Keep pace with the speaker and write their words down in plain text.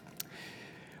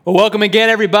Well, welcome again,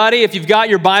 everybody. If you've got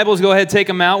your Bibles, go ahead and take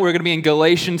them out. We're going to be in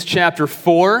Galatians chapter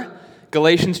 4.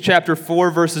 Galatians chapter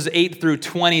 4, verses 8 through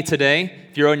 20 today.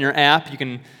 If you're on your app, you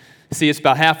can see it's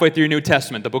about halfway through your New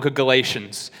Testament, the book of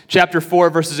Galatians. Chapter 4,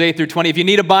 verses 8 through 20. If you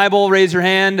need a Bible, raise your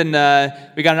hand, and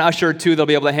we got an usher or two. They'll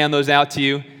be able to hand those out to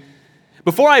you.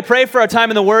 Before I pray for our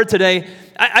time in the Word today,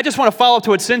 I just want to follow up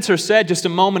to what Spencer said just a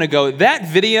moment ago. That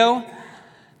video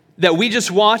that we just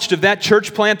watched of that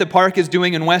church plant that Park is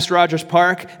doing in West Rogers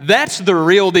Park, that's the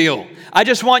real deal. I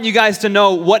just want you guys to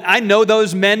know what I know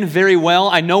those men very well.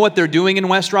 I know what they're doing in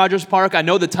West Rogers Park. I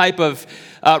know the type of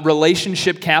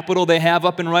relationship capital they have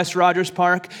up in West Rogers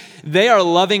Park. They are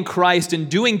loving Christ and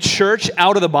doing church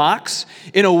out of the box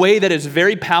in a way that is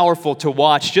very powerful to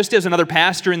watch. Just as another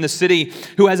pastor in the city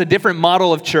who has a different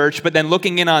model of church, but then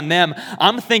looking in on them,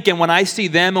 I'm thinking when I see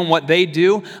them and what they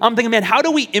do, I'm thinking, man, how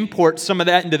do we import some of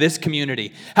that into this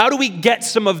community? How do we get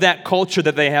some of that culture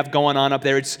that they have going on up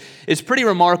there? It's pretty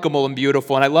remarkable and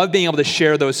beautiful, and I love being able to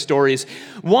share those stories.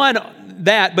 One,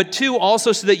 that, but two,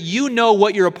 also so that you know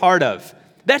what you're a part of.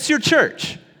 That's your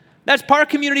church. That's Park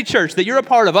Community Church that you're a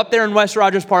part of up there in West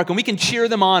Rogers Park, and we can cheer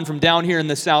them on from down here in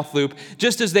the South Loop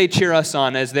just as they cheer us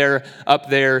on as they're up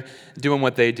there doing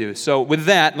what they do. So with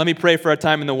that, let me pray for our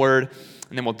time in the Word,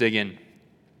 and then we'll dig in.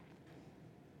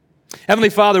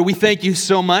 Heavenly Father, we thank you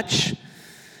so much.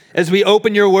 As we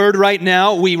open your Word right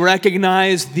now, we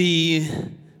recognize the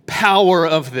power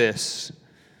of this.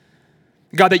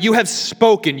 God, that you have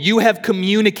spoken, you have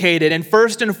communicated, and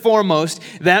first and foremost,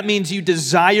 that means you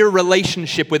desire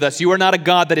relationship with us. You are not a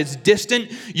God that is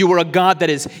distant, you are a God that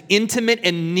is intimate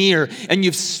and near, and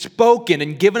you've spoken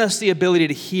and given us the ability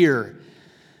to hear.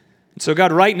 And so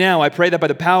God, right now, I pray that by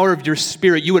the power of your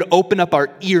Spirit, you would open up our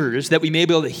ears that we may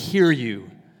be able to hear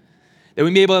you, that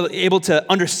we may be able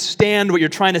to understand what you're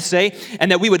trying to say,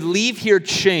 and that we would leave here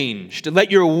changed.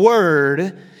 Let your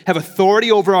word have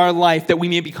authority over our life that we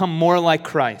may become more like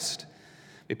Christ.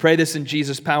 We pray this in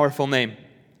Jesus' powerful name.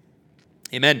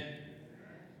 Amen.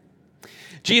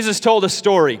 Jesus told a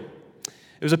story.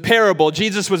 It was a parable.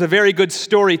 Jesus was a very good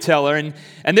storyteller,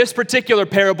 and this particular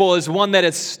parable is one that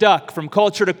is stuck from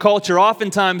culture to culture.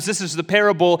 Oftentimes, this is the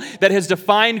parable that has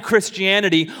defined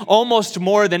Christianity almost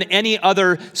more than any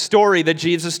other story that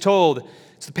Jesus told.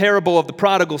 It's the parable of the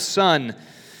prodigal son.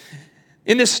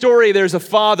 In this story, there's a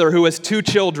father who has two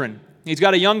children. He's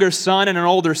got a younger son and an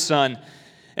older son.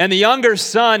 And the younger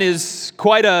son is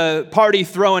quite a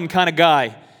party-throwing kind of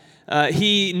guy.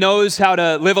 He knows how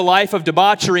to live a life of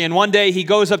debauchery, and one day he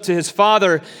goes up to his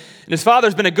father, and his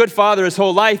father's been a good father his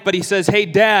whole life, but he says, "Hey,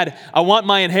 Dad, I want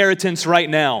my inheritance right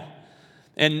now."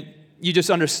 And you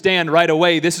just understand right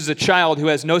away, this is a child who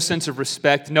has no sense of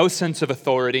respect, no sense of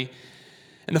authority.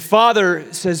 And the father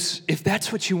says, "If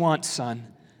that's what you want, son,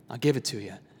 I'll give it to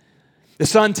you." The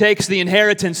son takes the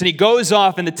inheritance and he goes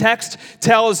off, and the text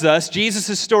tells us,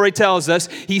 Jesus' story tells us,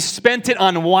 he spent it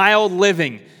on wild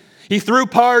living. He threw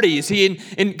parties, he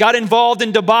got involved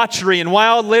in debauchery and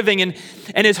wild living,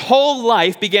 and his whole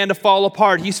life began to fall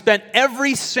apart. He spent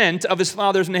every cent of his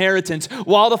father's inheritance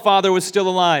while the father was still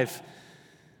alive.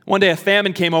 One day a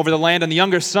famine came over the land, and the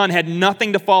younger son had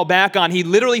nothing to fall back on. He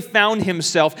literally found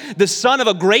himself, the son of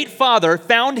a great father,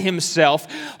 found himself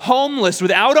homeless,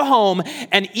 without a home,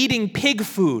 and eating pig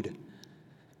food.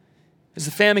 As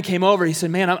the famine came over, he said,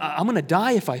 "Man, I'm going to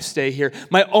die if I stay here.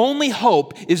 My only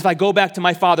hope is if I go back to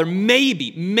my father.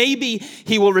 Maybe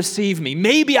he will receive me.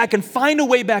 Maybe I can find a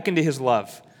way back into his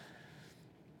love."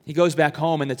 He goes back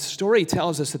home, and the story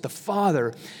tells us that the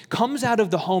father comes out of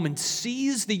the home and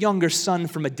sees the younger son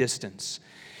from a distance.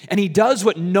 And he does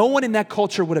what no one in that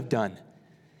culture would have done.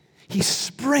 He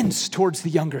sprints towards the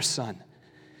younger son.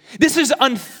 This is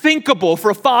unthinkable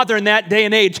for a father in that day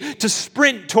and age to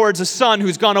sprint towards a son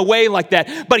who's gone away like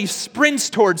that. But he sprints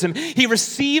towards him. He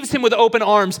receives him with open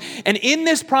arms. And in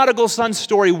this prodigal son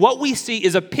story, what we see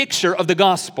is a picture of the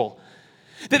gospel.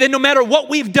 That no matter what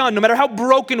we've done, no matter how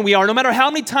broken we are, no matter how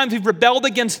many times we've rebelled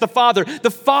against the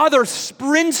Father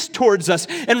sprints towards us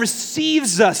and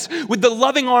receives us with the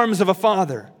loving arms of a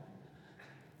father.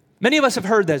 Many of us have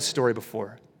heard that story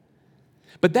before.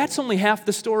 But that's only half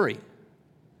the story.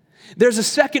 There's a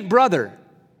second brother.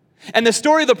 And the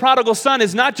story of the prodigal son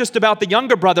is not just about the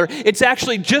younger brother, it's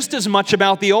actually just as much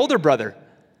about the older brother.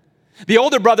 The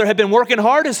older brother had been working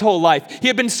hard his whole life. He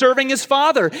had been serving his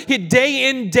father. He had day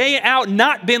in, day out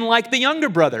not been like the younger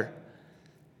brother.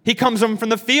 He comes home from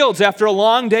the fields after a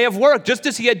long day of work, just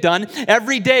as he had done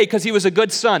every day because he was a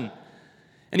good son.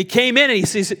 And he came in and he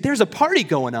sees, there's a party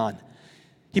going on.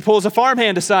 He pulls a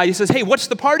farmhand aside. He says, "Hey, what's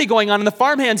the party going on?" And the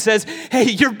farmhand says, "Hey,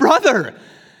 your brother.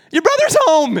 Your brother's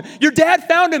home. Your dad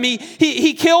found him.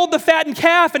 He killed the fattened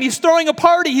calf and he's throwing a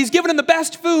party. He's giving him the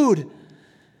best food.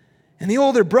 And the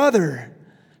older brother,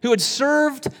 who had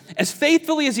served as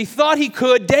faithfully as he thought he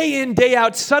could, day in, day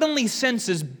out, suddenly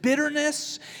senses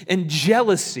bitterness and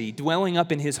jealousy dwelling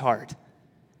up in his heart.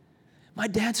 My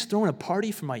dad's throwing a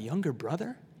party for my younger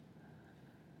brother?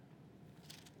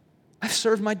 I've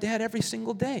served my dad every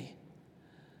single day.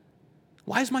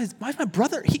 Why is my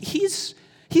brother, he's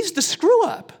the screw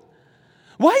up.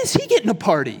 Why is he getting a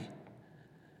party?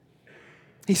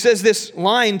 He says this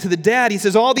line to the dad. He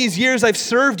says, all these years I've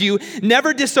served you,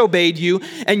 never disobeyed you,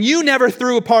 and you never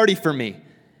threw a party for me.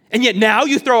 And yet now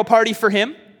you throw a party for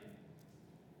him?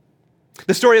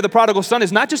 The story of the prodigal son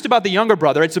is not just about the younger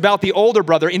brother, it's about the older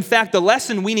brother. In fact, the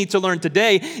lesson we need to learn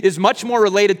today is much more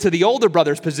related to the older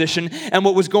brother's position and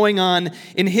what was going on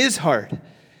in his heart.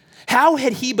 How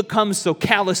had he become so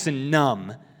callous and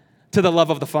numb to the love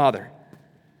of the Father?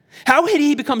 How had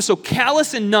he become so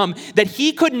callous and numb that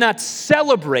he could not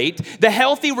celebrate the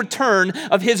healthy return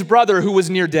of his brother who was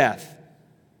near death?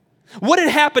 What had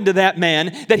happened to that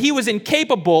man that he was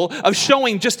incapable of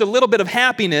showing just a little bit of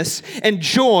happiness and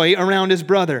joy around his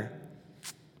brother?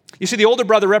 You see, the older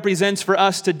brother represents for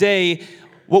us today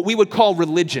what we would call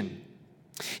religion.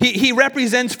 He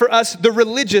represents for us the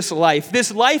religious life,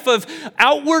 this life of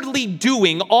outwardly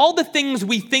doing all the things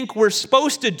we think we're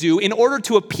supposed to do in order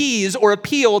to appease or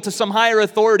appeal to some higher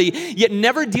authority, yet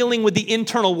never dealing with the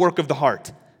internal work of the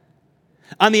heart.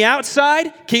 On the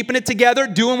outside, keeping it together,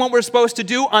 doing what we're supposed to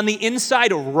do. On the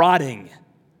inside, rotting.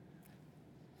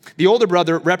 The older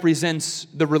brother represents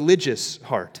the religious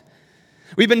heart.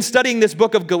 We've been studying this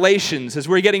book of Galatians as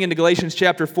we're getting into Galatians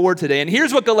chapter 4 today. And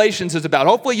here's what Galatians is about.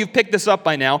 Hopefully you've picked this up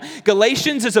by now.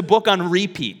 Galatians is a book on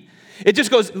repeat. It just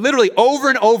goes literally over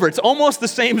and over. It's almost the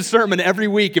same sermon every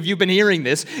week if you've been hearing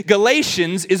this.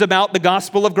 Galatians is about the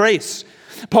gospel of grace.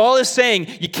 Paul is saying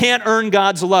you can't earn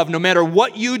God's love. No matter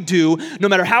what you do, no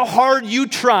matter how hard you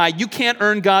try, you can't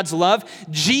earn God's love.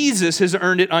 Jesus has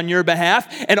earned it on your behalf,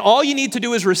 and all you need to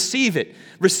do is receive it.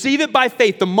 Receive it by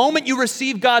faith. The moment you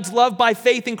receive God's love by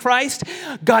faith in Christ,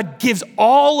 God gives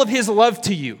all of his love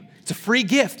to you. It's a free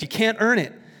gift. You can't earn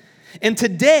it. And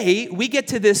today, we get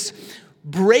to this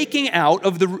breaking out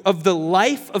of the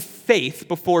life of faith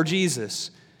before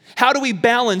Jesus. How do we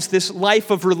balance this life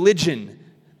of religion,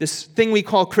 this thing we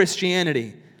call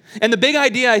Christianity? And the big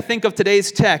idea I think of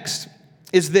today's text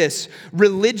is this: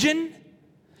 religion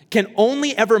can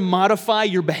only ever modify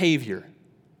your behavior.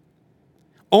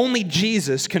 Only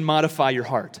Jesus can modify your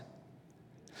heart.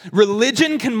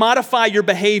 Religion can modify your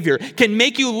behavior, can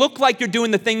make you look like you're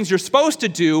doing the things you're supposed to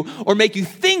do, or make you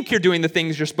think you're doing the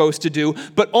things you're supposed to do,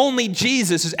 but only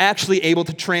Jesus is actually able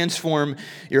to transform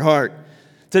your heart.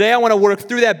 Today I want to work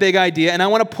through that big idea, and I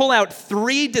want to pull out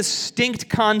 3 distinct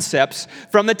concepts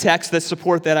from the text that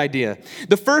support that idea.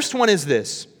 The first one is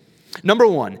this. Number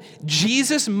 1,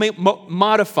 Jesus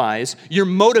modifies your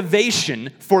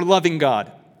motivation for loving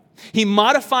God. He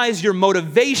modifies your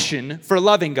motivation for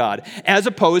loving God, as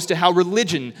opposed to how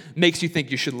religion makes you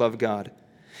think you should love God.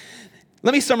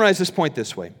 Let me summarize this point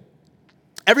this way.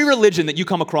 Every religion that you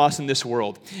come across in this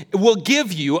world will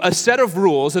give you a set of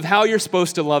rules of how you're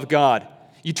supposed to love God.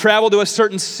 You travel to a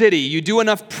certain city, you do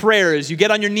enough prayers, you get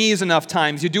on your knees enough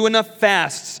times, you do enough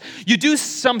fasts, you do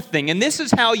something, and this is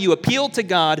how you appeal to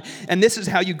God, and this is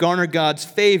how you garner God's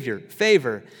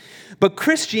favor. But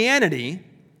Christianity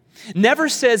never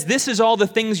says this is all the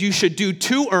things you should do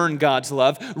to earn God's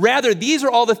love. Rather, these are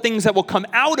all the things that will come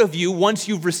out of you once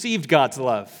you've received God's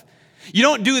love. You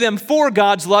don't do them for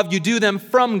God's love, you do them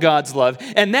from God's love,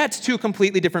 and that's 2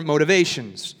 completely different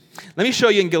motivations. Let me show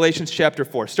you in Galatians chapter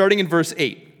 4, starting in verses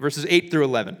 8 through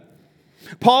 11.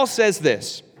 Paul says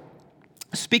this,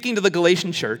 speaking to the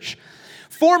Galatian church,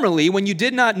 "Formerly, when you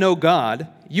did not know God,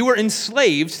 you were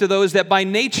enslaved to those that by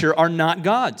nature are not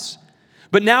God's.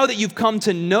 But now that you've come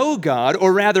to know God,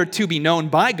 or rather to be known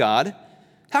by God,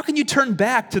 how can you turn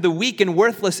back to the weak and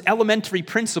worthless elementary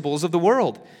principles of the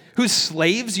world, whose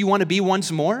slaves you want to be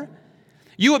once more?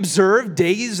 You observe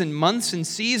days and months and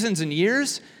seasons and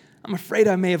years. I'm afraid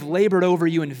I may have labored over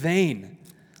you in vain."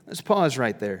 Let's pause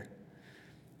right there.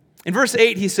 In verse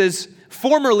 8, he says,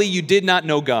 "Formerly you did not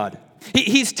know God."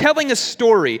 He's telling a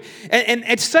story, and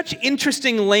it's such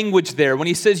interesting language there when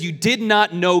he says you did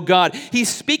not know God. He's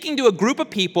speaking to a group of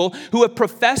people who have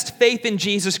professed faith in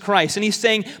Jesus Christ, and he's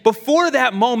saying, before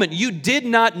that moment, you did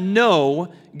not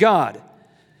know God.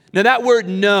 Now that word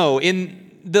know,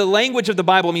 in the language of the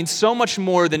Bible, means so much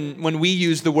more than when we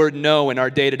use the word know in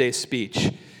our day-to-day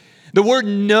speech. The word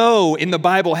know in the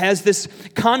Bible has this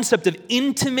concept of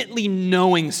intimately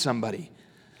knowing somebody,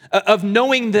 of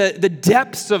knowing the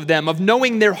depths of them, of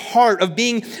knowing their heart, of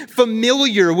being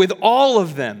familiar with all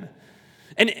of them.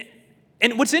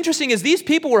 And what's interesting is these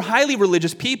people were highly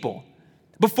religious people.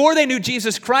 Before they knew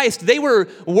Jesus Christ, they were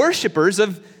worshipers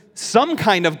of some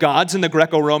kind of gods in the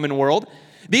Greco-Roman world.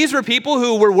 These were people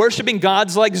who were worshiping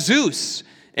gods like Zeus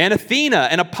and Athena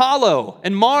and Apollo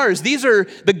and Mars. These are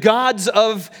the gods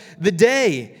of the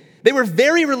day. They were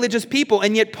very religious people,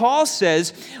 and yet Paul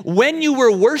says, when you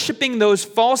were worshiping those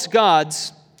false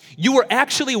gods, you were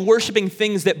actually worshiping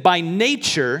things that by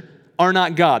nature are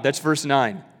not God. That's verse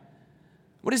 9.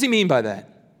 What does he mean by that?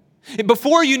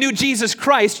 Before you knew Jesus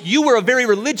Christ, you were a very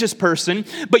religious person,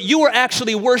 but you were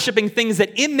actually worshiping things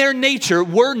that in their nature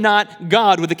were not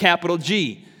God with a capital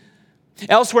G.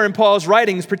 Elsewhere in Paul's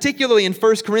writings, particularly in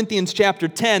 1 Corinthians chapter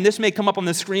 10, this may come up on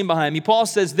the screen behind me, Paul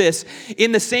says this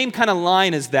in the same kind of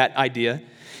line as that idea.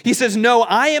 He says, no,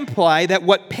 I imply that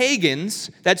what pagans,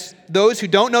 that's those who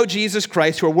don't know Jesus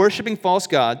Christ, who are worshiping false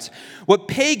gods, what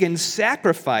pagans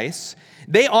sacrifice,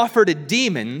 they offer to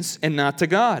demons and not to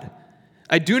God.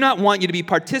 I do not want you to be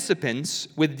participants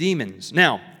with demons.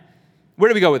 Now, where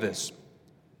do we go with this?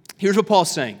 Here's what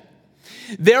Paul's saying.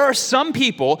 There are some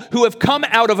people who have come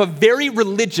out of a very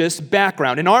religious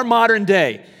background. In our modern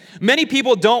day, many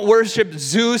people don't worship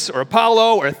Zeus or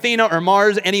Apollo or Athena or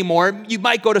Mars anymore. You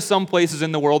might go to some places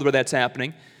in the world where that's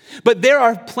happening. But there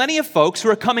are plenty of folks who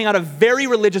are coming out of very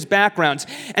religious backgrounds.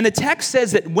 And the text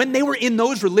says that when they were in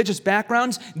those religious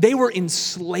backgrounds, they were in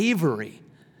slavery.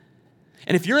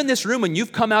 And if you're in this room and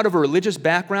you've come out of a religious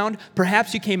background,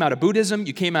 perhaps you came out of Buddhism,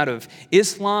 you came out of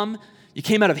Islam, you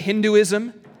came out of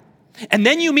Hinduism, and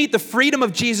then you meet the freedom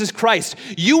of Jesus Christ,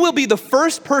 you will be the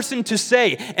first person to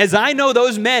say, as I know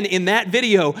those men in that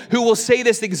video who will say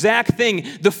this exact thing,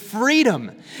 the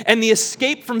freedom and the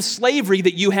escape from slavery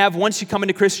that you have once you come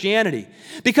into Christianity.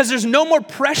 Because there's no more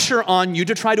pressure on you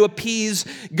to try to appease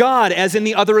God as in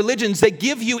the other religions that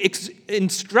give you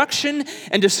instruction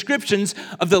and descriptions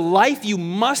of the life you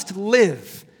must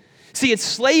live. See, it's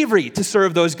slavery to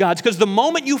serve those gods because the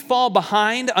moment you fall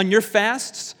behind on your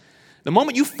fasts, the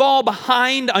moment you fall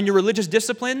behind on your religious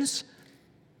disciplines,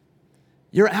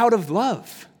 you're out of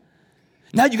love.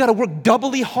 Now you got to work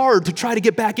doubly hard to try to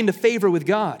get back into favor with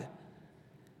God.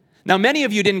 Now, many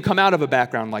of you didn't come out of a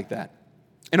background like that.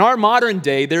 In our modern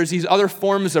day, there's these other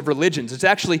forms of religions. It's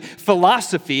actually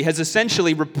philosophy has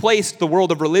essentially replaced the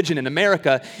world of religion in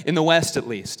America, in the West at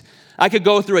least. I could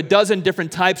go through a dozen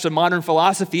different types of modern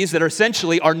philosophies that are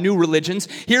essentially our new religions.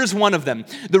 Here's one of them,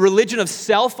 the religion of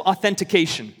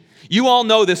self-authentication. You all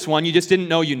know this one, you just didn't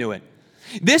know you knew it.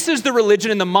 This is the religion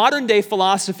in the modern day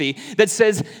philosophy that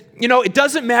says, it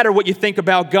doesn't matter what you think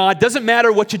about God, doesn't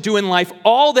matter what you do in life,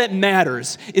 all that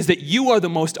matters is that you are the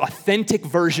most authentic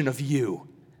version of you.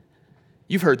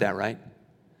 You've heard that, right?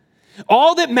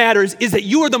 All that matters is that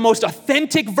you are the most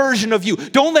authentic version of you.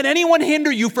 Don't let anyone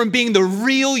hinder you from being the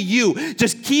real you.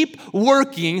 Just keep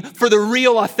working for the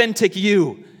real authentic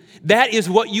you. That is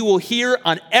what you will hear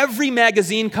on every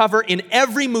magazine cover, in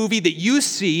every movie that you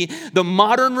see, the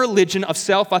modern religion of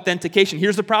self-authentication.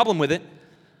 Here's the problem with it.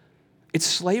 It's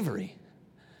slavery.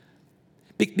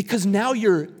 Because now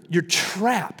you're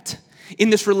trapped in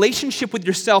this relationship with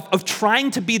yourself of trying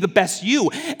to be the best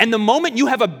you. And the moment you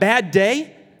have a bad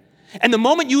day, and the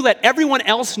moment you let everyone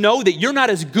else know that you're not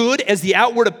as good as the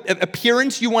outward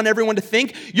appearance you want everyone to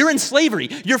think, you're in slavery.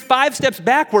 You're 5 steps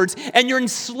backwards, and you're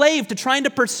enslaved to trying to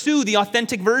pursue the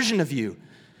authentic version of you.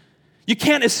 You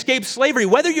can't escape slavery.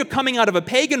 Whether you're coming out of a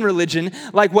pagan religion,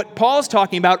 like what Paul's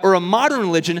talking about, or a modern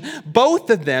religion, both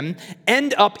of them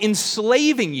end up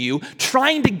enslaving you,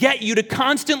 trying to get you to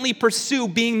constantly pursue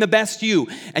being the best you,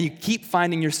 and you keep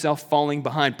finding yourself falling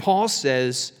behind. Paul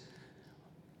says,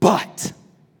 But,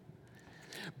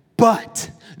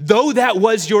 though that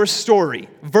was your story,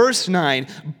 verse 9,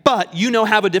 but you now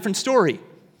have a different story.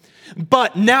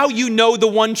 But now you know the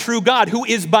one true God, who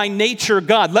is by nature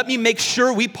God. Let me make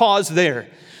sure we pause there.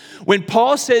 When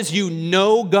Paul says you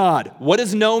know God, what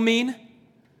does know mean?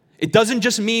 It doesn't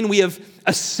just mean we have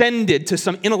ascended to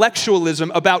some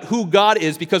intellectualism about who God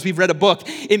is because we've read a book.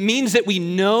 It means that we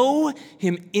know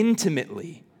him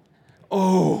intimately.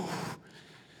 Oh,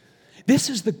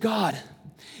 this is the God.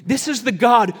 This is the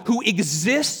God who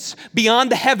exists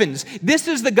beyond the heavens. This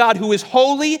is the God who is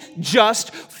holy,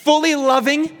 just, fully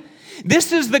loving.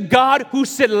 This is the God who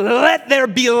said, let there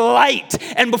be light.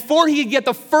 And before he could get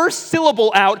the first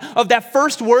syllable out of that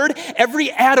first word,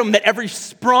 every atom that ever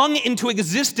sprung into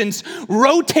existence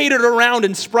rotated around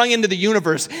and sprung into the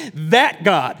universe. That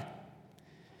God,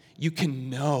 you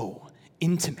can know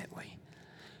intimately.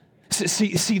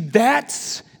 See,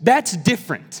 that's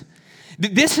different.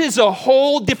 This is a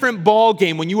whole different ball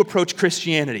game when you approach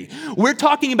Christianity. We're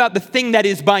talking about the thing that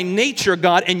is by nature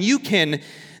God, and you can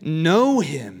know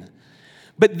him.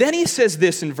 But then he says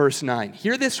this in verse 9.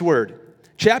 Hear this word.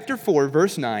 Chapter 4,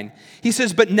 verse 9. He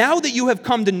says, but now that you have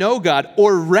come to know God,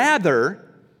 or rather,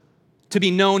 to be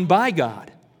known by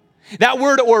God. That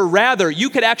word, or rather,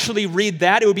 you could actually read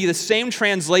that. It would be the same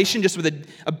translation, just with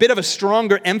a bit of a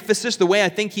stronger emphasis, the way I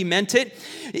think he meant it.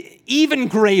 Even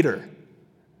greater.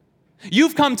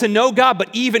 You've come to know God, but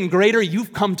even greater,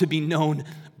 you've come to be known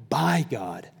by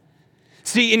God.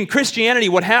 See, in Christianity,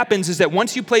 what happens is that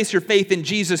once you place your faith in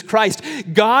Jesus Christ,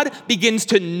 God begins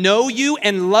to know you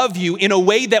and love you in a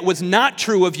way that was not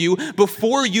true of you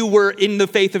before you were in the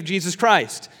faith of Jesus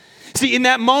Christ. See, in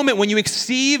that moment when you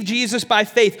receive Jesus by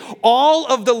faith, all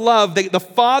of the love that the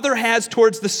Father has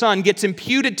towards the Son gets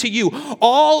imputed to you.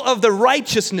 All of the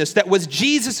righteousness that was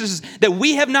Jesus's, that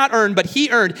we have not earned, but he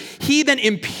earned, he then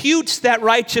imputes that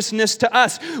righteousness to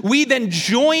us. We then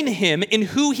join him in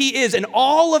who he is, and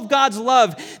all of God's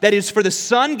love that is for the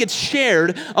Son gets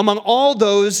shared among all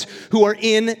those who are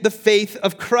in the faith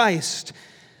of Christ.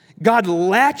 God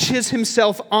latches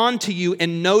himself onto you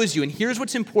and knows you. And here's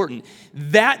what's important.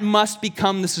 That must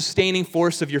become the sustaining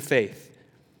force of your faith.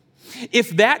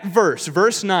 If that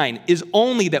verse 9, is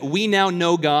only that we now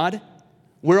know God,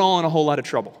 we're all in a whole lot of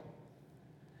trouble.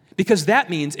 Because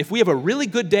that means if we have a really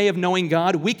good day of knowing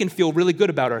God, we can feel really good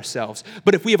about ourselves.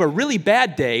 But if we have a really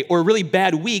bad day or a really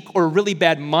bad week or a really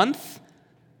bad month,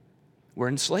 we're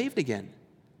enslaved again.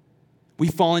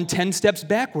 We've fallen 10 steps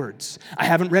backwards. I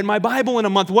haven't read my Bible in a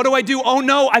month. What do I do? Oh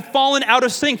no, I've fallen out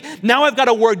of sync. Now I've got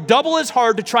to work double as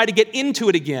hard to try to get into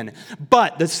it again.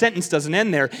 But the sentence doesn't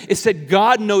end there. It said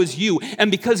God knows you. And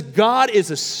because God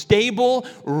is a stable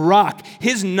rock,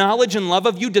 his knowledge and love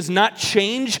of you does not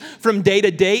change from day to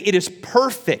day. It is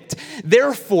perfect.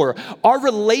 Therefore, our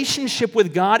relationship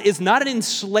with God is not an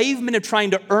enslavement of trying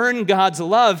to earn God's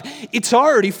love. It's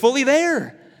already fully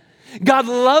there. God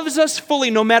loves us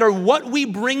fully no matter what we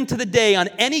bring to the day on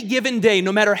any given day,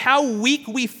 no matter how weak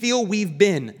we feel we've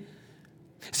been.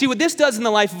 See, what this does in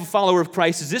the life of a follower of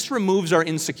Christ is this removes our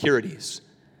insecurities.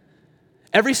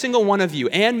 Every single one of you,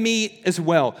 and me as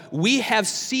well, we have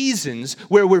seasons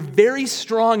where we're very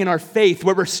strong in our faith,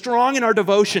 where we're strong in our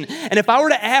devotion. And if I were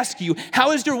to ask you,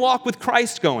 how is your walk with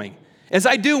Christ going? As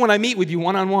I do when I meet with you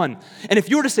one-on-one. And if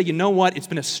you were to say, you know what, it's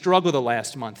been a struggle the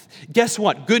last month. Guess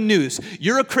what? Good news.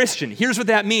 You're a Christian. Here's what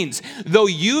that means. Though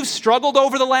you've struggled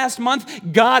over the last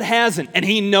month, God hasn't. And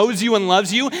he knows you and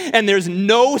loves you. And there's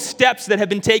no steps that have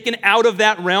been taken out of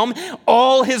that realm.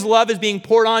 All his love is being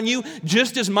poured on you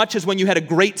just as much as when you had a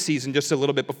great season just a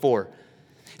little bit before.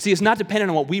 See, it's not dependent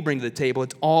on what we bring to the table.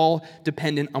 It's all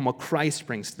dependent on what Christ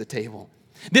brings to the table.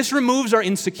 This removes our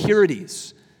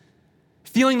insecurities.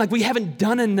 Feeling like we haven't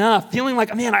done enough. Feeling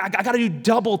like, man, I got to do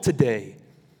double today.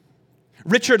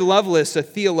 Richard Lovelace, a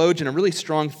theologian, a really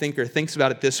strong thinker, thinks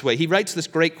about it this way. He writes this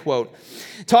great quote,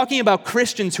 talking about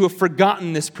Christians who have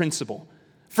forgotten this principle,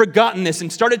 forgotten this,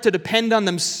 and started to depend on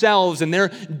themselves and their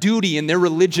duty and their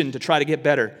religion to try to get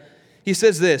better. He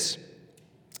says this,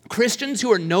 Christians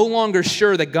who are no longer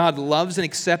sure that God loves and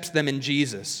accepts them in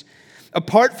Jesus,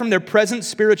 apart from their present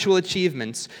spiritual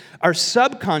achievements, are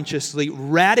subconsciously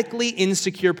radically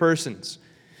insecure persons,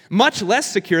 much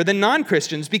less secure than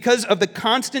non-Christians because of the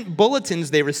constant bulletins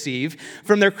they receive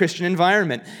from their Christian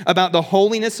environment about the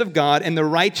holiness of God and the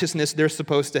righteousness they're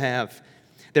supposed to have.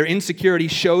 Their insecurity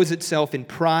shows itself in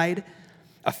pride,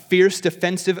 a fierce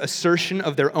defensive assertion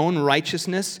of their own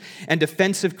righteousness, and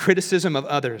defensive criticism of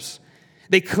others.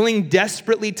 They cling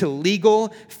desperately to legal,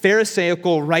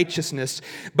 pharisaical righteousness,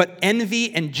 but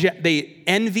they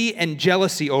envy and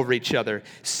jealousy over each other.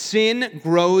 Sin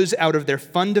grows out of their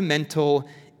fundamental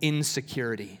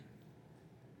insecurity.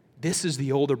 This is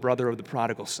the older brother of the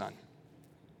prodigal son.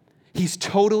 He's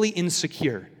totally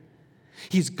insecure.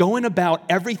 He's going about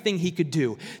everything he could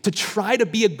do to try to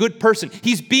be a good person.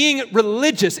 He's being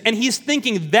religious, and he's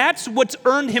thinking that's what's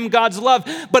earned him God's love.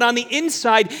 But on the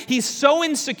inside, he's so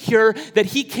insecure that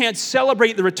he can't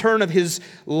celebrate the return of his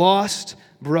lost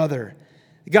brother.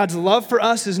 God's love for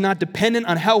us is not dependent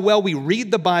on how well we read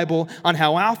the Bible, on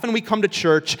how often we come to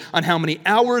church, on how many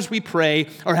hours we pray,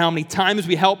 or how many times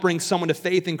we help bring someone to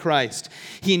faith in Christ.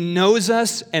 He knows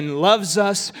us and loves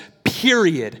us,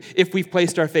 period, if we've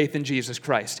placed our faith in Jesus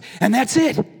Christ. And that's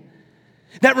it.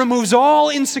 That removes all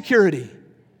insecurity.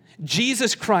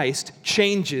 Jesus Christ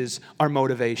changes our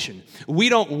motivation. We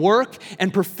don't work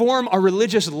and perform our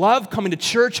religious love coming to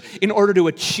church in order to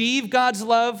achieve God's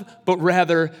love, but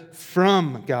rather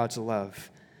from God's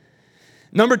love.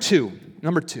 Number two.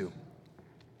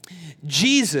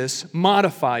 Jesus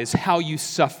modifies how you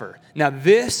suffer. Now,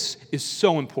 this is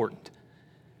so important.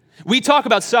 We talk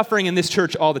about suffering in this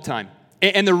church all the time.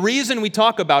 And the reason we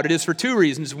talk about it is for two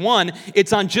reasons. One,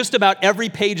 it's on just about every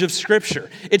page of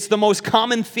Scripture. It's the most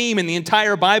common theme in the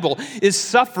entire Bible is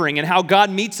suffering and how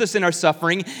God meets us in our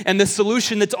suffering and the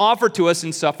solution that's offered to us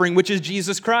in suffering, which is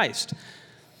Jesus Christ.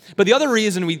 But the other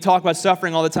reason we talk about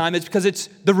suffering all the time is because it's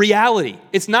the reality.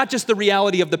 It's not just the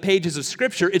reality of the pages of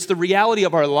Scripture, it's the reality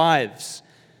of our lives.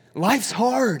 Life's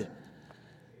hard.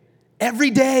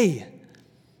 Every day.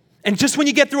 And just when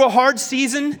you get through a hard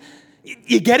season,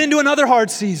 you get into another hard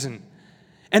season.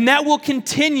 And that will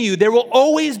continue. There will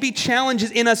always be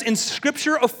challenges in us. And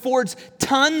Scripture affords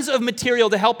tons of material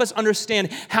to help us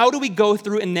understand how do we go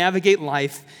through and navigate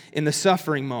life in the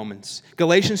suffering moments.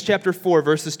 Galatians chapter 4,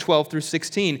 verses 12 through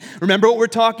 16. Remember what we're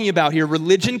talking about here.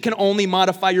 Religion can only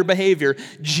modify your behavior.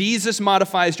 Jesus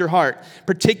modifies your heart.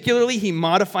 Particularly, he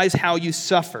modifies how you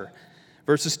suffer.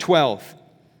 Verses 12.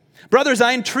 Brothers,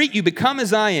 I entreat you, become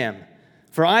as I am,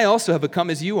 for I also have become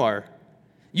as you are.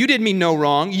 You did me no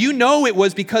wrong. You know it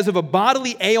was because of a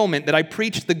bodily ailment that I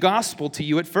preached the gospel to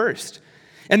you at first.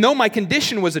 And though my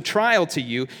condition was a trial to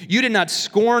you, you did not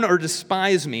scorn or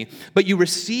despise me, but you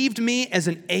received me as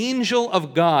an angel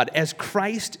of God, as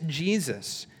Christ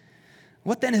Jesus.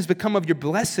 What then has become of your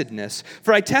blessedness?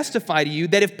 For I testify to you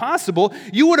that if possible,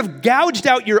 you would have gouged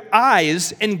out your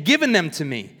eyes and given them to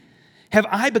me. Have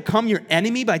I become your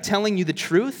enemy by telling you the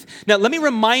truth? Now, let me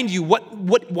remind you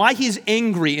why he's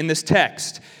angry in this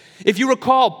text. If you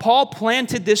recall, Paul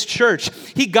planted this church.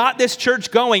 He got this church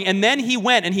going, and then he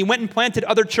went and planted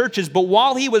other churches. But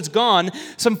while he was gone,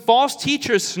 some false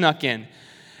teachers snuck in.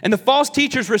 And the false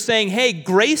teachers were saying, hey,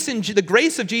 the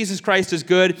grace of Jesus Christ is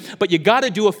good, but you got to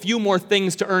do a few more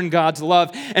things to earn God's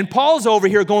love. And Paul's over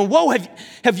here going, whoa,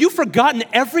 have you forgotten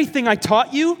everything I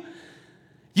taught you?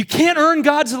 You can't earn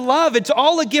God's love. It's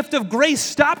all a gift of grace.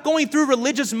 Stop going through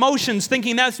religious motions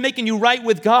thinking that's making you right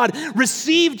with God.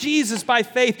 Receive Jesus by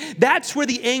faith. That's where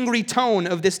the angry tone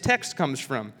of this text comes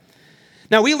from.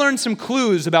 Now, we learned some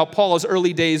clues about Paul's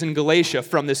early days in Galatia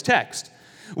from this text.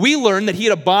 We learned that he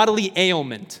had a bodily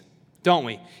ailment, don't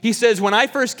we? He says, when I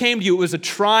first came to you, it was a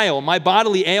trial. My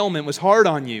bodily ailment was hard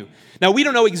on you. Now, we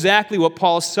don't know exactly what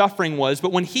Paul's suffering was,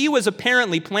 but when he was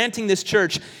apparently planting this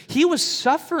church, he was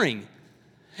suffering.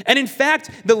 And in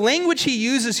fact, the language he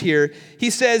uses here, he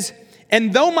says,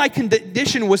 and though my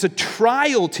condition was a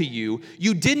trial to you,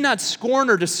 you did not scorn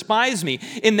or despise me.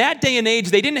 In that day and age,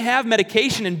 they didn't have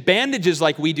medication and bandages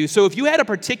like we do. So if you had a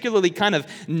particularly kind of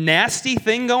nasty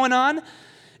thing going on,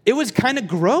 it was kind of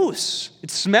gross. It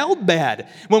smelled bad.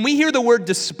 When we hear the word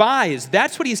despise,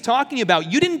 that's what he's talking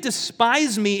about. You didn't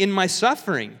despise me in my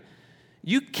suffering.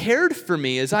 You cared for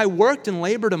me as I worked and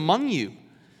labored among you.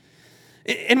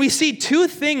 And we see two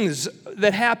things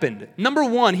that happened. Number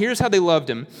one, here's how they loved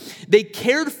him. They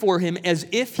cared for him as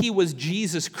if he was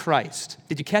Jesus Christ.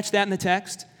 Did you catch that in the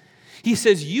text? He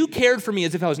says, you cared for me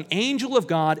as if I was an angel of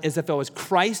God, as if I was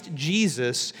Christ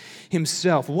Jesus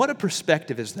himself. What a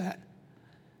perspective is that?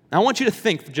 Now, I want you to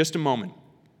think for just a moment.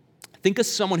 Think of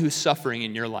someone who's suffering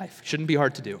in your life. Shouldn't be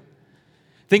hard to do.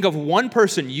 Think of one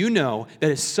person you know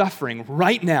that is suffering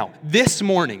right now, this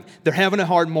morning. They're having a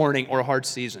hard morning or a hard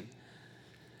season.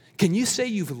 Can you say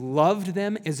you've loved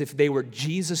them as if they were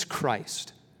Jesus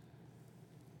Christ?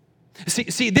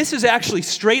 See, this is actually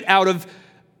straight out of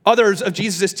others of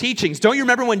Jesus' teachings. Don't you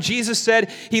remember when Jesus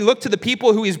said, he looked to the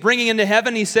people who he's bringing into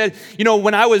heaven, he said,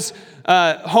 when I was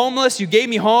homeless, you gave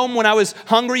me home. When I was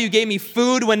hungry, you gave me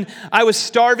food. When I was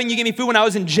starving, you gave me food. When I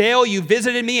was in jail, you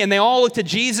visited me. And they all looked to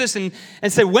Jesus and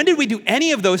said, when did we do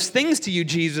any of those things to you,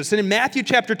 Jesus? And in Matthew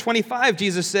chapter 25,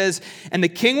 Jesus says, and the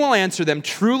king will answer them,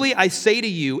 truly I say to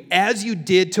you, as you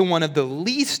did to one of the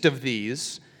least of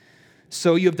these,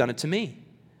 so you have done it to me.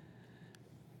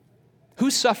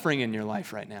 Who's suffering in your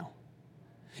life right now?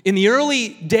 In the early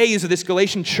days of this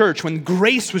Galatian church, when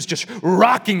grace was just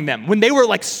rocking them, when they were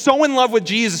like so in love with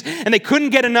Jesus and they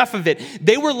couldn't get enough of it,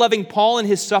 they were loving Paul and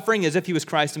his suffering as if he was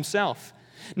Christ himself.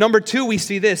 Number two, we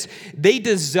see this. They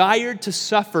desired to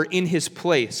suffer in his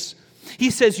place. He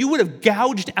says, you would have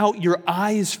gouged out your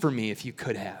eyes for me if you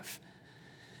could have.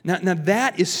 Now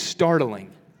that is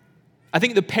startling. I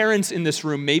think the parents in this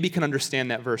room maybe can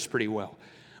understand that verse pretty well.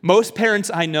 Most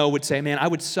parents I know would say, man, I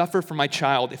would suffer for my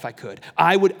child if I could.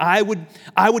 I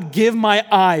would give my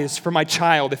eyes for my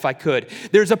child if I could.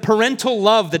 There's a parental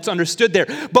love that's understood there.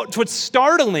 But what's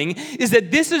startling is that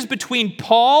this is between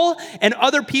Paul and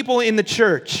other people in the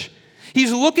church.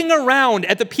 He's looking around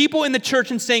at the people in the church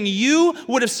and saying, you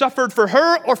would have suffered for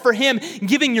her or for him,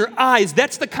 giving your eyes.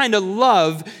 That's the kind of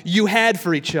love you had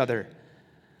for each other.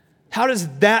 How does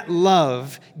that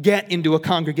love get into a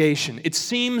congregation? It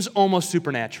seems almost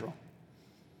supernatural.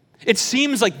 It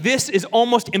seems like this is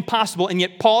almost impossible, and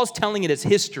yet Paul's telling it as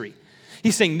history.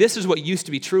 He's saying this is what used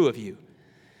to be true of you.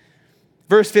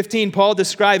 Verse 15, Paul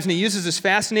describes, and he uses this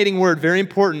fascinating word, very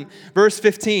important. Verse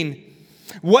 15,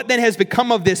 what then has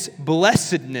become of this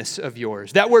blessedness of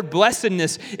yours? That word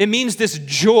blessedness, it means this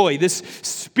joy, this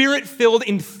spirit-filled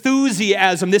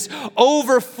enthusiasm, this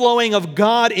overflowing of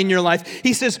God in your life.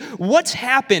 He says, what's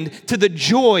happened to the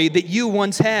joy that you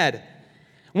once had?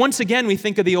 Once again, we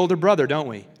think of the older brother, don't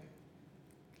we?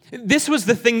 This was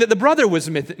the thing that the brother was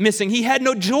missing. He had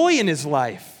no joy in his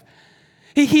life.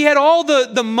 He had all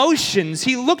the motions.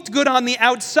 He looked good on the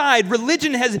outside.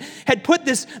 Religion had put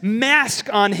this mask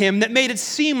on him that made it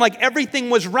seem like everything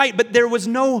was right, but there was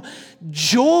no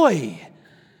joy.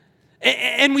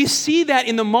 And we see that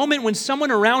in the moment when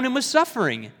someone around him was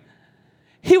suffering.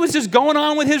 He was just going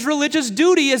on with his religious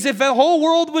duty as if the whole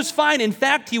world was fine. In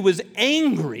fact, he was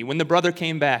angry when the brother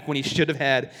came back, when he should have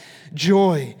had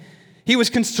joy. He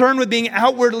was concerned with being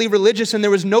outwardly religious, and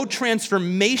there was no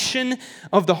transformation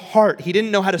of the heart. He didn't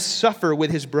know how to suffer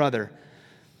with his brother.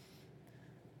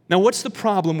 Now, what's the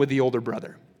problem with the older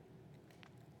brother?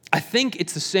 I think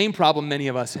it's the same problem many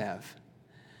of us have.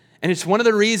 And it's one of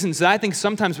the reasons that I think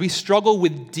sometimes we struggle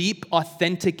with deep,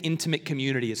 authentic, intimate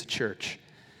community as a church.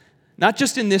 Not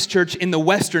just in this church, in the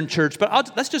Western church,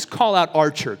 but let's just call out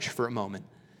our church for a moment.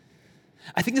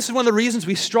 I think this is one of the reasons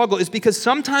we struggle is because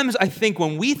sometimes I think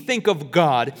when we think of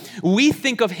God, we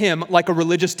think of Him like a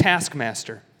religious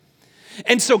taskmaster.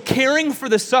 And so caring for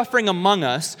the suffering among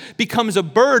us becomes a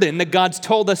burden that God's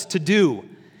told us to do.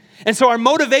 And so our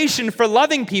motivation for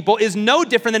loving people is no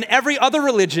different than every other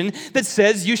religion that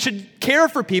says you should care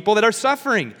for people that are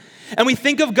suffering. And we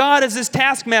think of God as this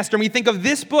taskmaster, and we think of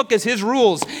this book as His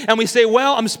rules. And we say,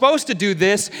 well, I'm supposed to do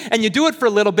this, and you do it for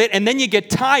a little bit, and then you get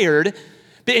tired.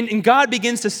 And God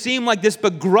begins to seem like this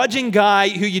begrudging guy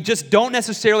who you just don't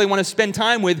necessarily want to spend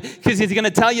time with because he's going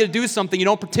to tell you to do something you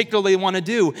don't particularly want to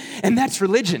do. And that's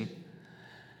religion.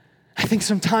 I think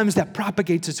sometimes that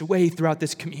propagates its way throughout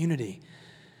this community.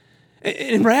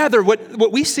 And rather,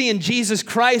 what we see in Jesus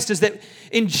Christ is that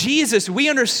in Jesus, we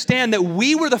understand that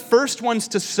we were the first ones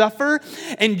to suffer,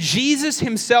 and Jesus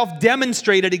Himself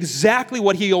demonstrated exactly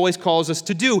what He always calls us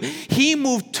to do. He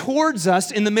moved towards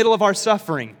us in the middle of our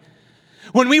suffering.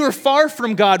 When we were far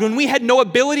from God, when we had no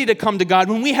ability to come to God,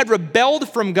 when we had rebelled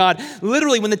from God,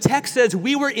 literally when the text says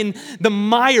we were in the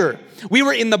mire, we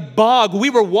were in the bog, we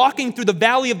were walking through the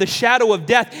valley of the shadow of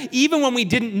death, even when we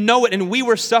didn't know it and we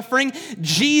were suffering,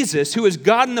 Jesus, who is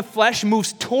God in the flesh,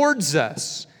 moves towards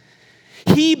us.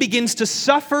 He begins to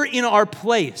suffer in our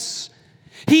place.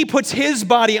 He puts His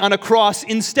body on a cross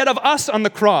instead of us on the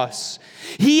cross.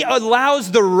 He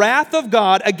allows the wrath of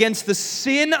God against the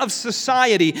sin of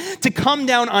society to come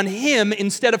down on Him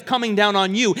instead of coming down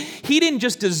on you. He didn't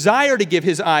just desire to give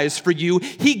His eyes for you,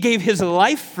 He gave His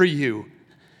life for you.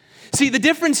 See, the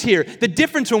difference here, the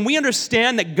difference when we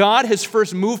understand that God has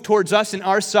first moved towards us in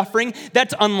our suffering,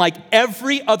 that's unlike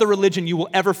every other religion you will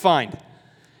ever find.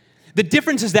 The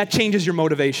difference is that changes your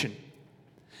motivation.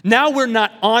 Now we're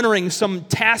not honoring some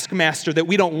taskmaster that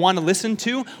we don't want to listen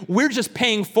to. We're just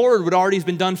paying forward what already has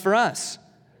been done for us.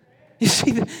 You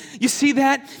see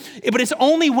that? But it's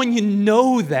only when you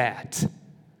know that.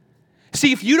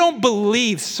 See, if you don't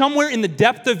believe somewhere in the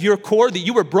depth of your core that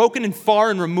you were broken and far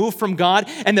and removed from God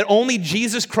and that only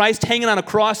Jesus Christ hanging on a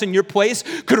cross in your place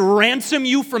could ransom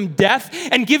you from death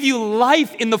and give you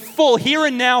life in the full here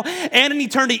and now and in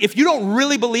eternity, if you don't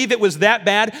really believe it was that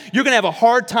bad, you're going to have a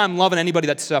hard time loving anybody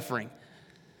that's suffering.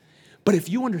 But if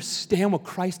you understand what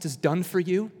Christ has done for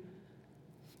you,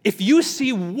 if you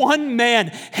see one man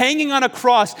hanging on a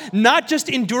cross, not just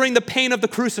enduring the pain of the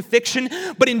crucifixion,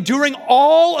 but enduring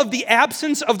all of the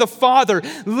absence of the Father,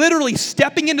 literally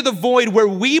stepping into the void where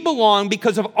we belong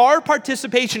because of our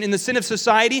participation in the sin of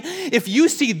society, if you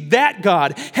see that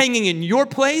God hanging in your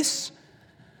place,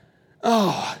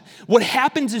 what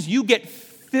happens is you get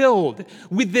filled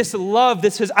with this love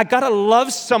that says, I gotta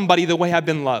love somebody the way I've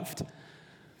been loved.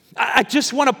 I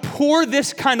just want to pour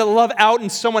this kind of love out in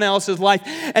someone else's life.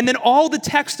 And then all the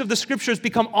text of the scriptures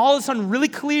become all of a sudden really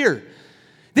clear.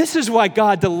 This is why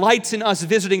God delights in us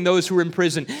visiting those who are in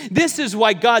prison. This is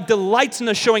why God delights in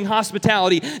us showing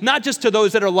hospitality, not just to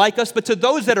those that are like us, but to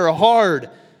those that are hard.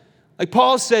 Like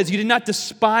Paul says, you did not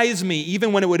despise me,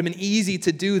 even when it would have been easy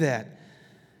to do that.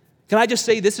 Can I just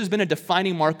say this has been a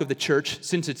defining mark of the church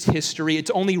since its history.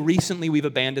 It's only recently we've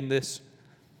abandoned this.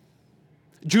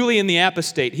 Julian the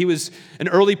Apostate, he was an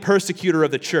early persecutor of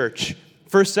the church,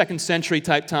 1st, 2nd century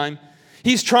type time.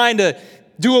 He's trying to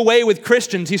do away with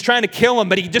Christians. He's trying to kill them,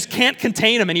 but he just can't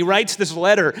contain them. And he writes this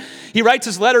letter. He writes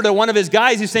this letter to one of his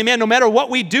guys. He's saying, man, no matter what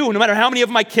we do, no matter how many of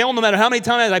them I kill, no matter how many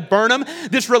times I burn them,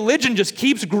 this religion just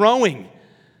keeps growing.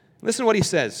 Listen to what he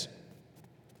says.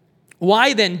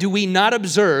 Why then do we not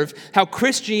observe how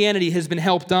Christianity has been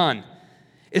helped on,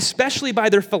 especially by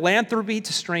their philanthropy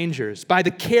to strangers, by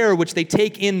the care which they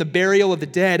take in the burial of the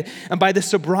dead, and by the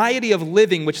sobriety of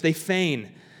living which they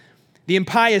feign? The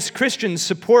impious Christians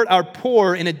support our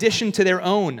poor in addition to their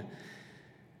own,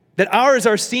 that ours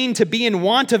are seen to be in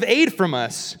want of aid from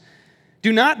us.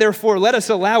 Do not, therefore, let us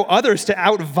allow others to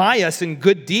outvie us in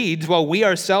good deeds while we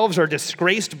ourselves are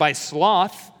disgraced by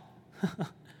sloth.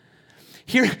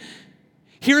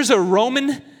 Here's a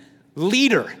Roman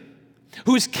leader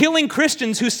who's killing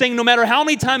Christians, who's saying no matter how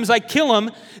many times I kill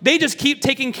them, they just keep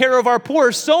taking care of our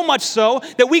poor, so much so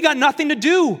that we got nothing to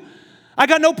do. I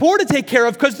got no poor to take care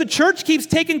of because the church keeps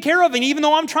taking care of it, even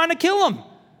though I'm trying to kill them.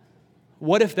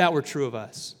 What if that were true of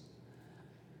us?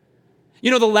 You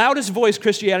know, the loudest voice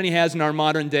Christianity has in our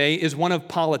modern day is one of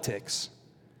politics.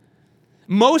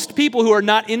 Most people who are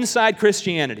not inside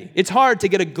Christianity, it's hard to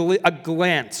get a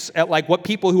glance at like what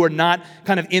people who are not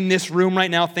kind of in this room right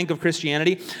now think of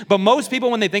Christianity. But most people,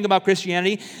 when they think about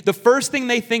Christianity, the first thing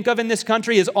they think of in this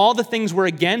country is all the things we're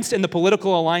against and the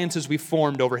political alliances we've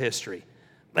formed over history.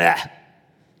 Blah.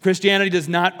 Christianity does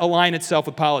not align itself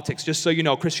with politics. Just so you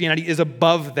know, Christianity is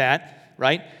above that,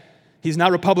 right? He's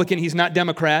not Republican, he's not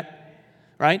Democrat,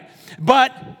 right?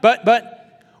 But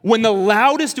when the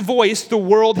loudest voice the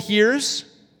world hears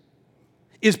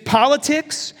is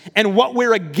politics and what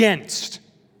we're against,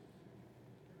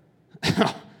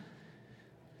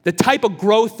 the type of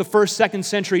growth the first, second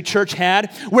century church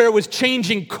had, where it was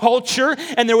changing culture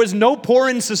and there was no poor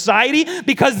in society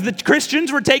because the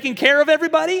Christians were taking care of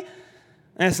everybody,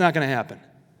 that's not going to happen.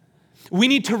 We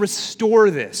need to restore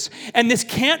this. And this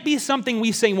can't be something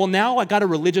we say, well, now I got a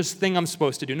religious thing I'm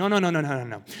supposed to do.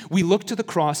 No. We look to the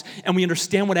cross and we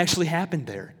understand what actually happened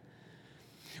there.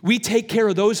 We take care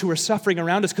of those who are suffering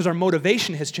around us because our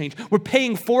motivation has changed. We're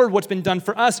paying forward what's been done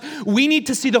for us. We need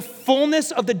to see the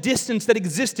fullness of the distance that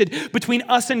existed between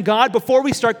us and God before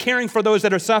we start caring for those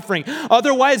that are suffering.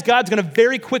 Otherwise, God's going to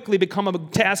very quickly become a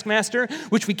taskmaster,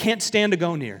 which we can't stand to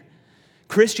go near.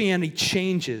 Christianity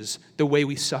changes the way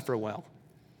we suffer well.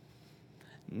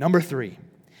 Number 3,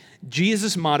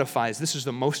 Jesus modifies, this is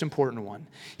the most important one,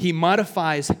 he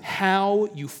modifies how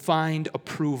you find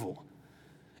approval.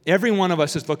 Every one of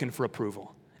us is looking for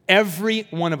approval. Every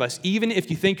one of us, even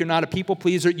if you think you're not a people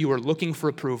pleaser, you are looking for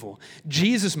approval.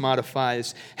 Jesus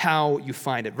modifies how you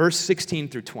find it. Verse 16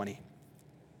 through 20.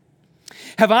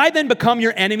 Have I then become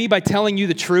your enemy by telling you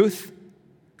the truth?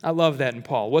 I love that in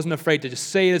Paul. Wasn't afraid to just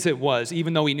say it as it was,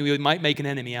 even though he knew he might make an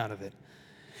enemy out of it.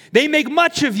 They make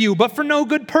much of you, but for no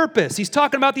good purpose. He's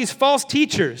talking about these false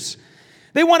teachers.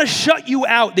 They want to shut you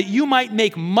out that you might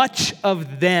make much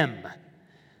of them.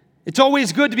 It's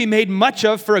always good to be made much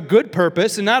of for a good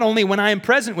purpose, and not only when I am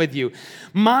present with you.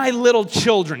 My little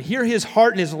children, hear his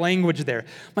heart and his language there.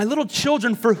 My little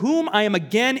children, for whom I am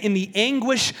again in the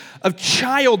anguish of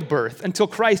childbirth until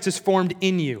Christ is formed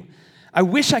in you. I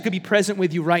wish I could be present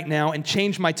with you right now and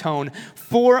change my tone,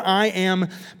 for I am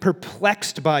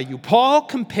perplexed by you. Paul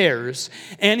compares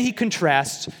and he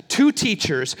contrasts two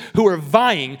teachers who are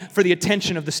vying for the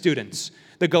attention of the students,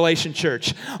 the Galatian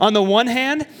church. On the one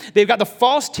hand, they've got the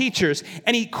false teachers,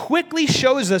 and he quickly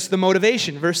shows us the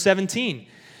motivation. Verse 17,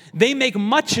 they make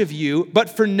much of you, but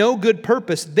for no good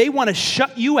purpose. They want to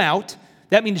shut you out.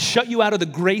 That means shut you out of the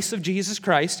grace of Jesus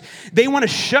Christ. They want to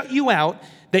shut you out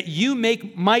that you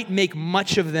might make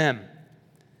much of them.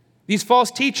 These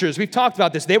false teachers, we've talked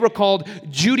about this, they were called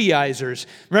Judaizers.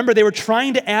 Remember, they were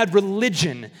trying to add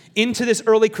religion into this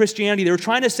early Christianity. They were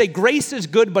trying to say grace is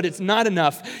good, but it's not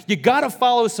enough. You got to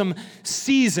follow some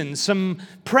seasons, some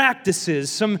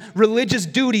practices, some religious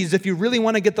duties if you really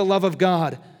want to get the love of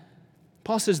God.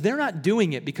 Paul says they're not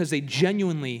doing it because they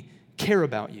genuinely care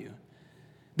about you.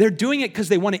 They're doing it because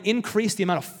they want to increase the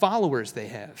amount of followers they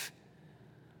have.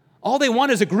 All they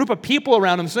want is a group of people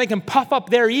around them so they can puff up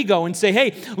their ego and say,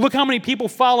 hey, look how many people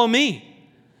follow me.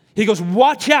 He goes,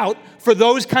 watch out for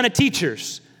those kind of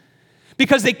teachers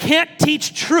because they can't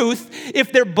teach truth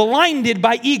if they're blinded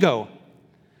by ego.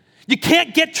 You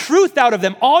can't get truth out of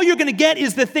them. All you're going to get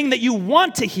is the thing that you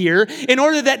want to hear in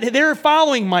order that their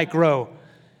following might grow.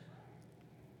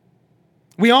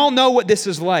 We all know what this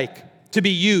is like to be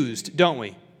used, don't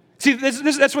we? See,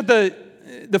 that's what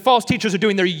the false teachers are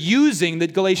doing. They're using the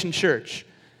Galatian church.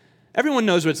 Everyone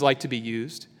knows what it's like to be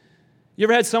used. You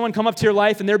ever had someone come up to your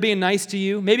life and they're being nice to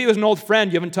you? Maybe it was an old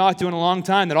friend you haven't talked to in a long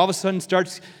time that all of a sudden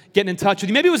starts getting in touch with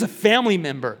you. Maybe it was a family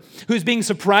member who's being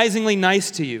surprisingly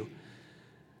nice to you.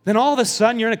 Then all of a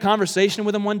sudden, you're in a conversation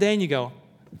with them one day and you go,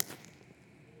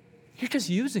 you're just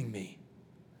using me.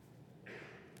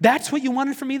 That's what you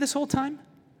wanted from me this whole time?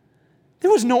 There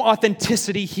was no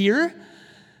authenticity here.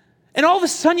 And all of a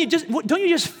sudden, don't you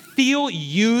just feel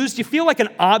used? You feel like an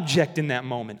object in that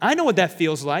moment. I know what that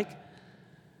feels like.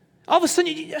 All of a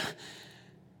sudden, you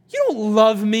don't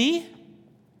love me.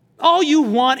 All you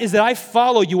want is that I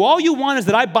follow you. All you want is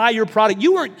that I buy your product.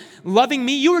 You weren't loving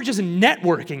me. You were just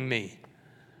networking me.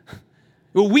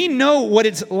 Well, we know what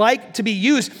it's like to be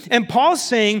used. And Paul's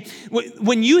saying,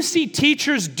 when you see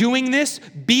teachers doing this,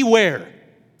 beware.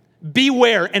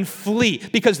 Beware and flee,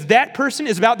 because that person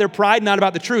is about their pride, not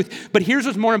about the truth. But here's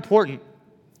what's more important.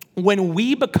 When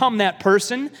we become that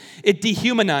person, it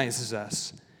dehumanizes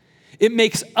us. It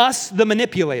makes us the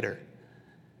manipulator.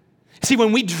 See,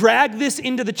 when we drag this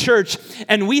into the church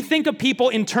and we think of people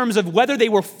in terms of whether they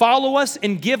will follow us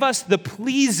and give us the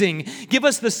pleasing, give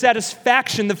us the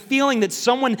satisfaction, the feeling that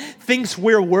someone thinks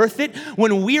we're worth it,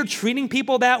 when we are treating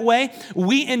people that way,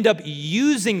 we end up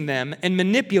using them and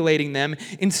manipulating them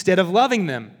instead of loving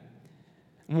them.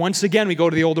 Once again, we go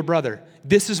to the older brother.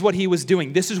 This is what he was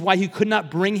doing. This is why he could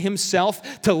not bring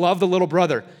himself to love the little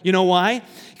brother. You know why?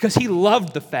 Because he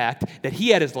loved the fact that he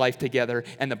had his life together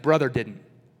and the brother didn't.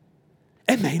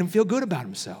 It made him feel good about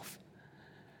himself.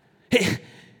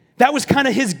 That was kind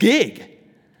of his gig.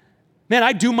 Man,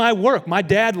 I do my work. My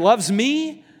dad loves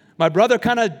me. My brother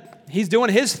he's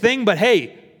doing his thing, but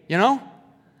hey,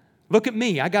 look at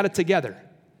me. I got it together.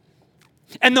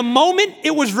 And the moment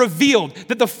it was revealed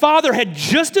that the father had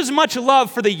just as much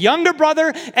love for the younger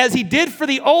brother as he did for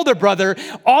the older brother,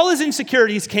 all his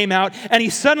insecurities came out, and he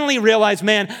suddenly realized,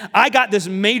 man, I got this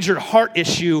major heart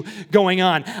issue going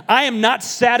on. I am not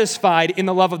satisfied in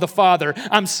the love of the father.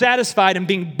 I'm satisfied in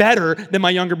being better than my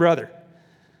younger brother.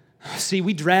 See,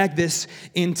 we drag this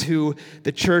into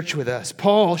the church with us.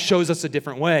 Paul shows us a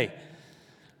different way.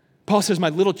 Paul says, my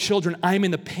little children, I'm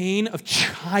in the pain of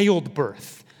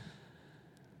childbirth.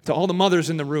 To all the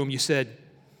mothers in the room, you said,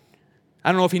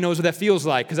 I don't know if he knows what that feels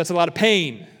like, because that's a lot of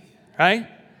pain, right?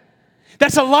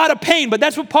 That's a lot of pain, but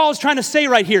that's what Paul is trying to say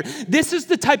right here. This is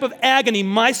the type of agony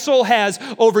my soul has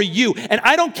over you. And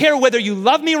I don't care whether you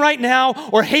love me right now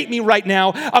or hate me right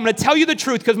now. I'm going to tell you the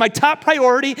truth, because my top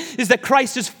priority is that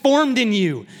Christ is formed in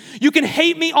you. You can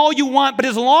hate me all you want, but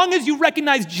as long as you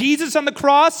recognize Jesus on the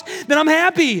cross, then I'm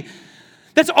happy.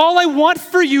 That's all I want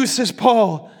for you, says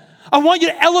Paul. I want you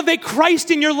to elevate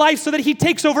Christ in your life so that he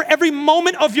takes over every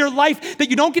moment of your life, that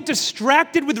you don't get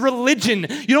distracted with religion.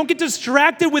 You don't get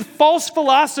distracted with false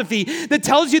philosophy that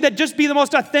tells you that just be the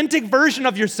most authentic version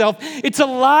of yourself. It's a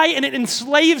lie and it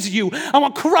enslaves you. I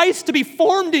want Christ to be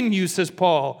formed in you, says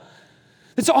Paul.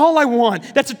 That's all I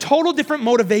want. That's a total different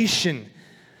motivation.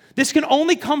 This can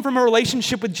only come from a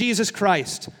relationship with Jesus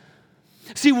Christ.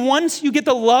 See, once you get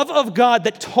the love of God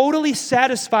that totally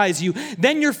satisfies you,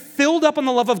 then you're filled up on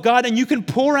the love of God and you can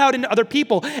pour out into other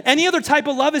people. Any other type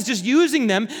of love is just using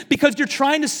them because you're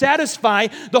trying to satisfy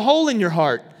the hole in your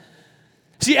heart.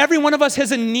 See, every one of us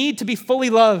has a need to be fully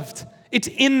loved. It's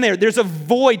in there. There's a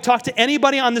void. Talk to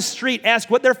anybody on the street. Ask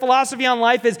what their philosophy on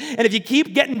life is. And if you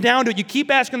keep getting down to it, you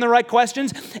keep asking the right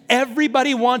questions,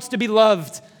 everybody wants to be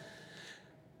loved.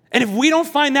 And if we don't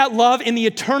find that love in the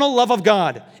eternal love of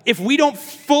God, if we don't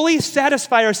fully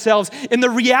satisfy ourselves in the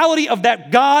reality of that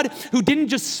God who didn't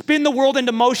just spin the world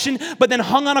into motion, but then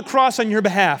hung on a cross on your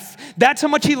behalf, that's how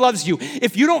much he loves you.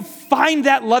 If you don't find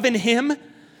that love in him,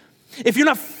 if you're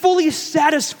not fully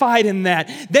satisfied in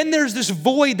that, then there's this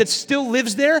void that still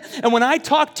lives there. And when I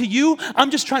talk to you,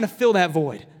 I'm just trying to fill that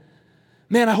void.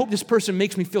 Man, I hope this person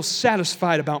makes me feel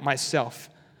satisfied about myself.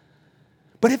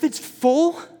 But if it's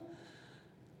full,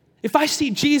 if I see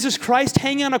Jesus Christ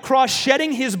hanging on a cross,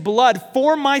 shedding his blood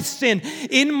for my sin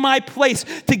in my place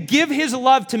to give his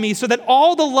love to me so that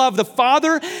all the love the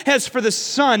Father has for the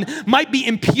Son might be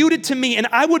imputed to me and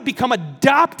I would become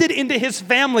adopted into his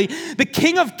family, the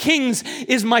King of Kings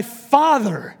is my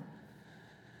Father.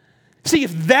 See,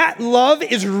 if that love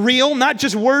is real, not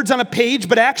just words on a page,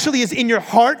 but actually is in your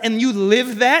heart and you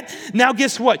live that, now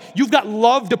guess what? You've got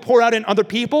love to pour out in other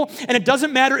people, and it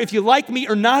doesn't matter if you like me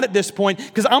or not at this point,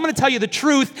 because I'm going to tell you the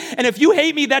truth, and if you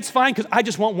hate me, that's fine, because I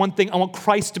just want one thing. I want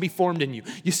Christ to be formed in you.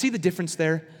 You see the difference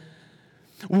there?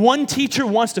 One teacher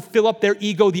wants to fill up their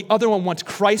ego, the other one wants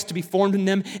Christ to be formed in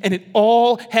them, and it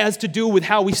all has to do with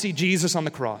how we see Jesus on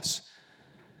the cross.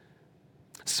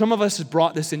 Some of us have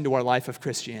brought this into our life of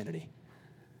Christianity.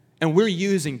 And we're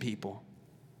using people.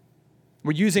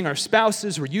 We're using our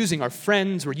spouses, we're using our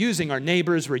friends, we're using our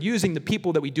neighbors, we're using the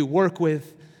people that we do work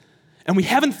with. And we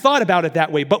haven't thought about it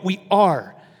that way, but we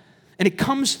are. And it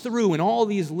comes through in all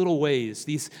these little ways,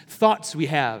 these thoughts we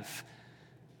have,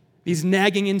 these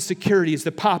nagging insecurities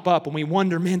that pop up when we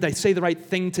wonder, man, did I say the right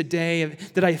thing today?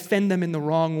 Did I offend them in the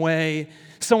wrong way?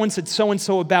 Someone said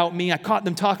so-and-so about me. I caught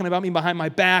them talking about me behind my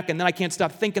back, and then I can't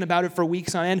stop thinking about it for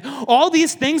weeks on end. All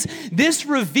these things, this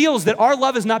reveals that our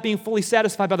love is not being fully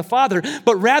satisfied by the Father,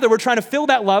 but rather we're trying to fill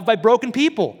that love by broken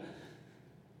people.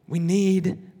 We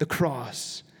need the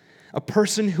cross. A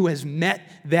person who has met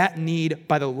that need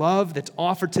by the love that's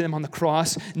offered to them on the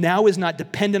cross now is not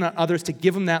dependent on others to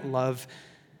give them that love.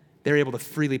 They're able to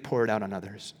freely pour it out on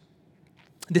others.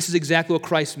 This is exactly what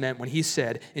Christ meant when he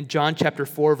said in John chapter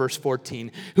 4, verse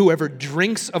 14, "Whoever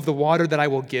drinks of the water that I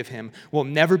will give him will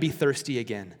never be thirsty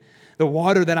again. The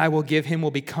water that I will give him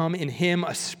will become in him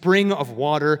a spring of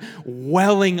water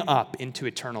welling up into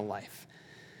eternal life."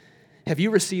 Have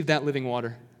you received that living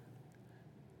water?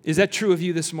 Is that true of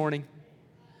you this morning?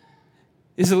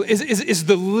 Is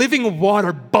the living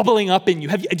water bubbling up in you?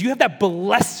 Do you have that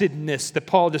blessedness that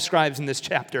Paul describes in this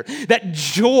chapter? That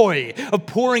joy of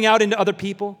pouring out into other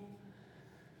people?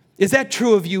 Is that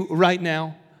true of you right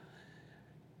now?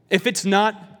 If it's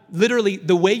not, literally,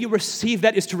 the way you receive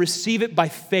that is to receive it by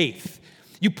faith.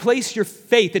 You place your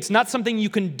faith. It's not something you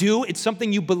can do. It's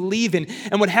something you believe in.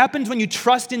 And what happens when you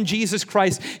trust in Jesus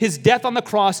Christ, his death on the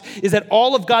cross, is that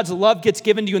all of God's love gets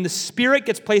given to you and the Spirit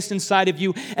gets placed inside of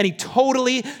you and he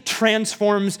totally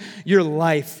transforms your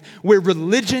life. Where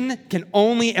religion can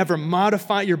only ever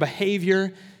modify your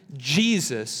behavior,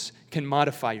 Jesus can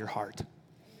modify your heart.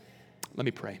 Let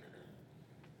me pray.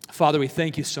 Father, we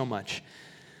thank you so much.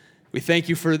 We thank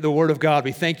you for the Word of God.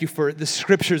 We thank you for the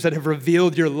Scriptures that have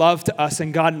revealed your love to us.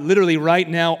 And God, literally right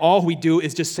now, all we do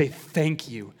is just say thank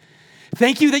you.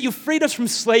 Thank you that you freed us from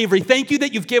slavery. Thank you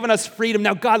that you've given us freedom.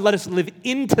 Now, God, let us live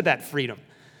into that freedom.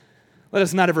 Let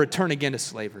us not ever return again to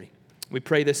slavery. We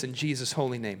pray this in Jesus'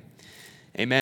 holy name. Amen.